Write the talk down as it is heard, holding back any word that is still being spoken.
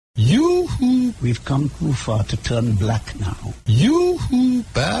Yoo-hoo! We've come too far to turn black now. Yoo-hoo!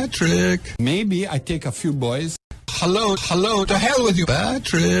 Patrick! Maybe I take a few boys. Hello, to hell with you,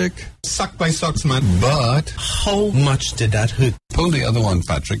 Patrick! Suck my socks, man. But how much did that hurt? Pull the other one,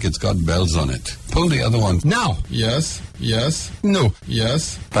 Patrick. It's got bells on it. Pull the other one. Now! Yes. No.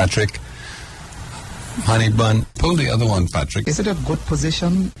 Yes. Patrick. Honey bun. Pull the other one, Patrick. Is it a good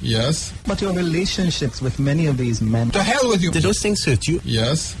position? Yes. But your relationships with many of these men... To hell with you! Did those things hurt you?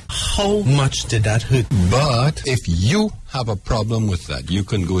 Yes. How much did that hurt? But if you have a problem with that, you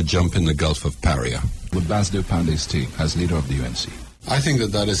can go jump in the Gulf of Paria. Would Bansdale Pandey's take as leader of the UNC? I think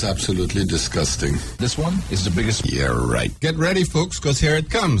that is absolutely disgusting. This one is the biggest... Yeah, right. Get ready, folks, because here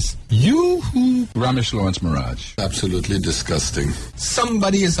it comes. Yoo-hoo! Ramesh Lawrence Mirage. Absolutely disgusting.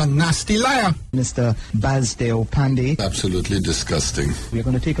 Somebody is a nasty liar. Mr. Bansdale Pandey. Absolutely disgusting. We're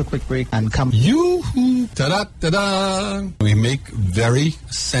going to take a quick break and come... Yoo-hoo! Ta-da-ta-da! We make very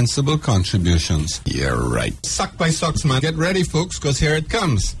sensible contributions. Yeah, right. Suck my socks, man. Get ready, folks, because here it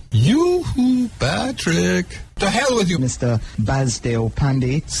comes. Yoo-hoo! Patrick! To hell with you. Mr. Bansdale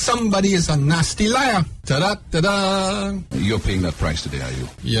Pandey. Somebody is a nasty liar. Ta-da-ta-da! You're paying that price today, are you?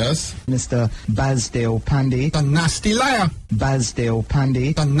 Yes. Mr. Bansdale Pandey. A nasty liar. Bansdale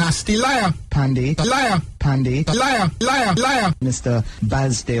Pandey. A nasty liar. Pandey. A liar. Pandey. A liar. Mr.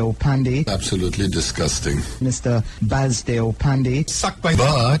 Bansdale Pandey. Absolutely disgusting. Mr. Bansdale Pandey. Suck my...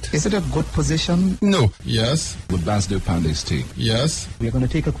 But Is it a good position? no. Yes. Would Bansdale Pandey's take? Yes. We're going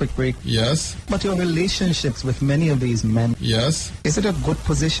to take a quick break. Yes. But your relationships with many of these men... Yes. Is it a good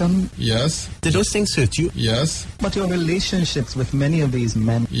position? Yes. Did those things hurt you? Yes. But your relationships with many of these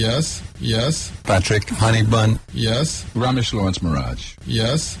men... Yes. Patrick, honey bun. Yes. Ramesh Lawrence Mirage.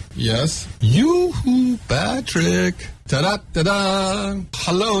 Yes. Yoo-hoo! Patrick! Ta-da-ta-da!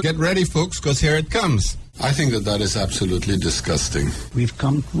 Hello. Get ready, folks, because here it comes. I think that is absolutely disgusting. We've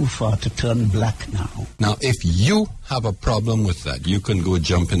come too far to turn black now. Now, if you have a problem with that, you can go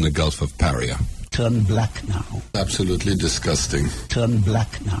jump in the Gulf of Paria. Turn black now. Absolutely disgusting. Turn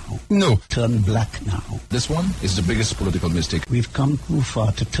black now. No. Turn black now. This one is the biggest political mistake. We've come too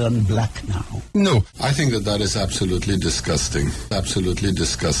far to turn black now. No. I think that is absolutely disgusting. Absolutely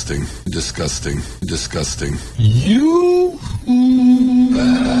disgusting. Disgusting. You.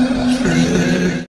 Patrick.